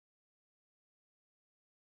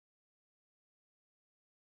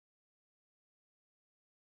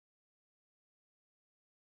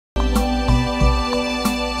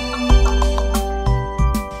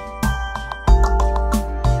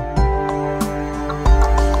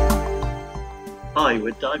Hi,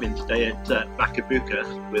 we're diving today at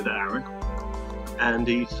Macabuca with Aaron, and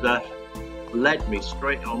he's led me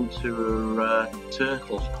straight onto a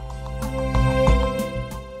turtle,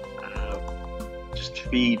 just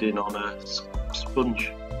feeding on a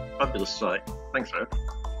sponge. Fabulous sight. Thanks, Aaron.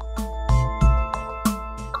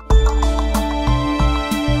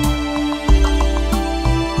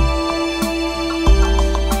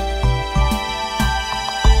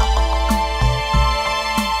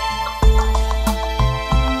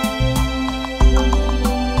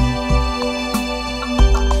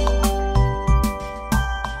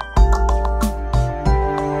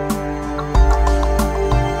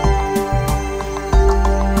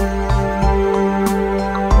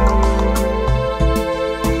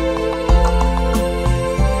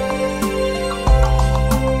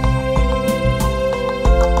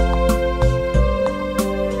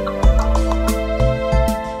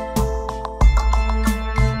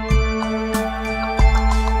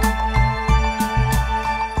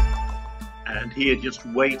 He had just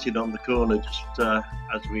waited on the corner just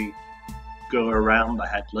as we go around the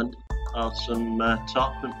headland are some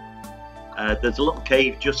tarpon. There's a little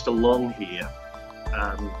cave just along here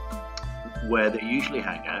where they usually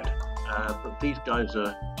hang out, but these guys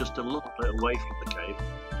are just a little bit away from the cave,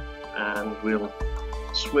 and we'll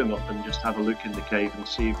swim up and just have a look in the cave and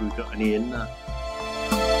see if we've got any in there.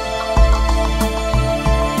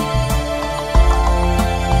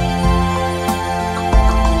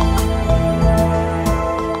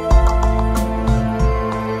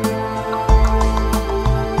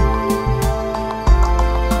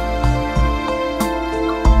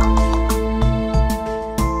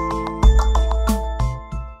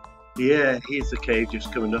 Yeah, here's the cave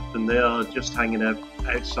just coming up, and they are just hanging out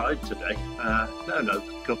outside today. No,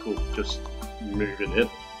 the couple just moving in.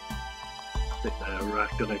 I think they're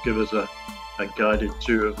going to give us a guided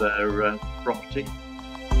tour of their property.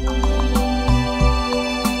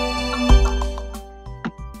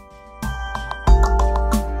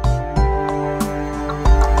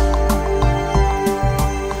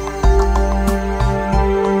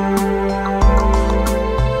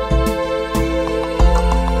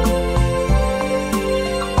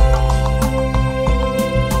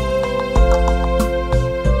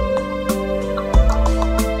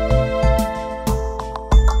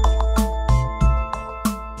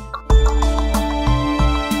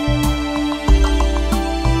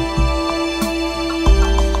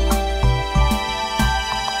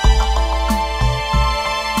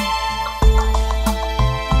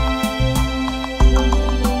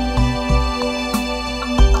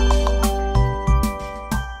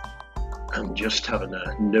 Just having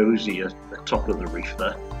a nosy at the top of the reef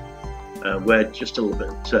there. We're just a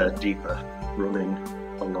little bit deeper, running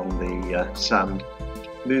along the sand,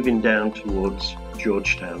 moving down towards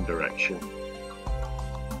Georgetown direction,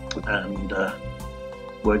 and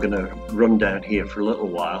we're going to run down here for a little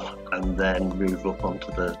while and then move up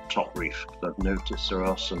onto the top reef. I've noticed there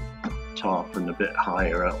are some tarpon a bit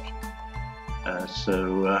higher up,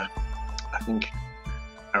 so I think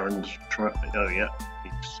Aaron's trying. Oh yeah,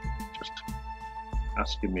 he's just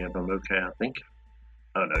asking me if I'm okay, I think.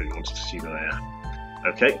 Oh no, he wants to see where I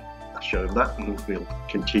am. Okay, I'll show him that, and we'll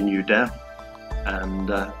continue down, and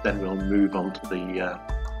then we'll move on to the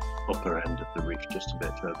upper end of the reef just a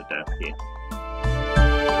bit further down here.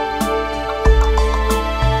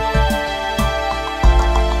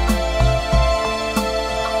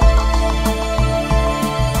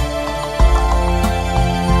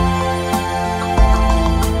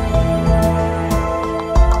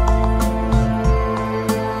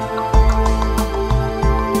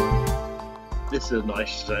 This is a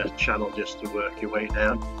nice channel just to work your way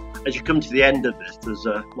down. As you come to the end of this, there's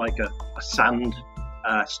like a sand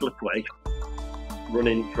slipway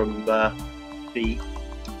running from the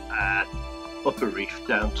upper reef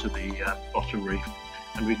down to the bottom reef,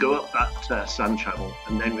 and we go up that sand channel,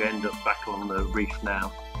 and then we end up back on the reef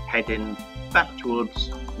now, heading back towards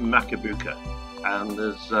Macabuca, and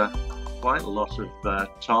there's quite a lot of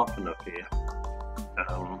tarpon up here,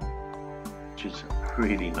 which is a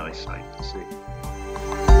really nice sight to see.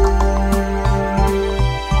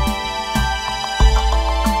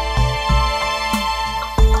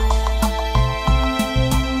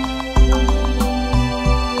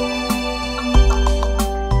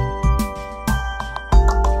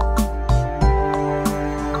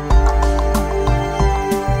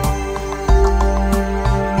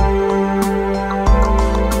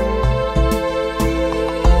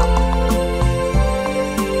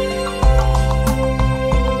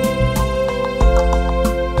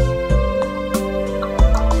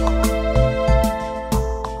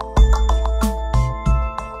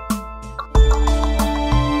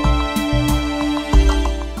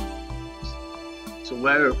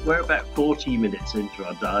 we're about 40 minutes into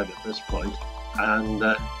our dive at this point, and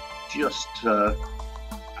just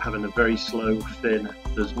having a very slow fin.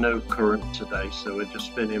 There's no current today, so we're just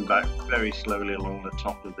spinning back very slowly along the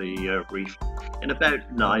top of the reef in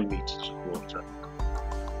about 9 meters of water.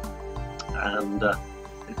 And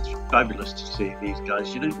it's fabulous to see these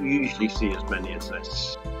guys. You don't usually see as many as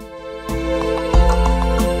this.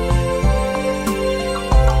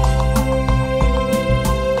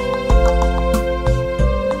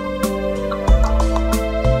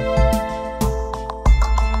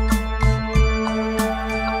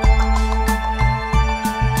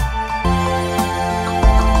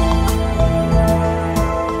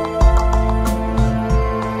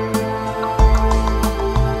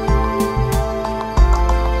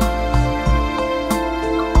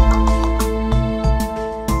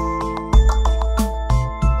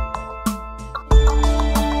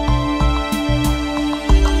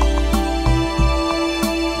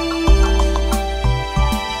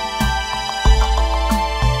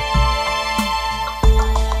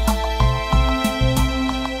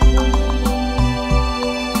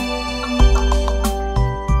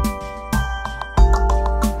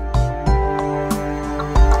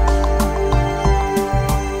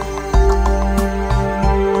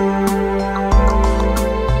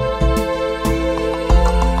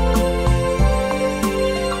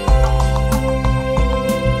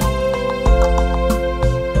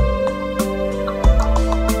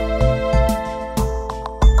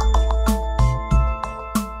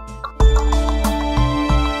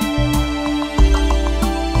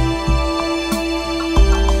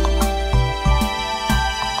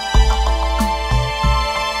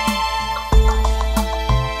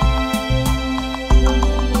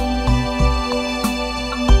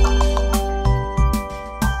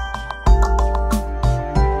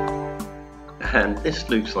 And this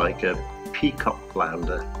looks like a peacock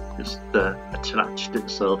flounder just attached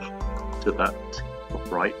itself to that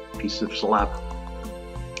upright piece of slab.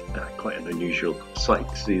 Quite an unusual sight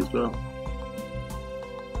to see as well.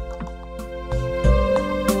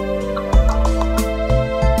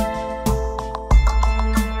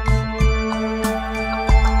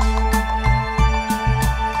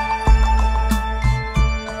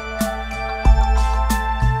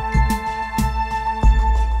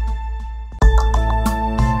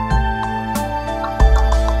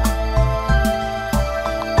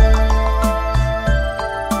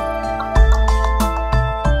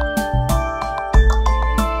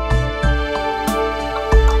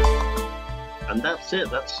 And that's it.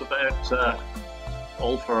 That's about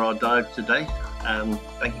all for our dive today.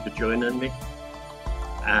 Thank you for joining me,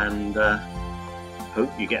 and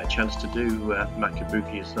hope you get a chance to do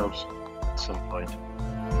Macabuca yourselves at some point.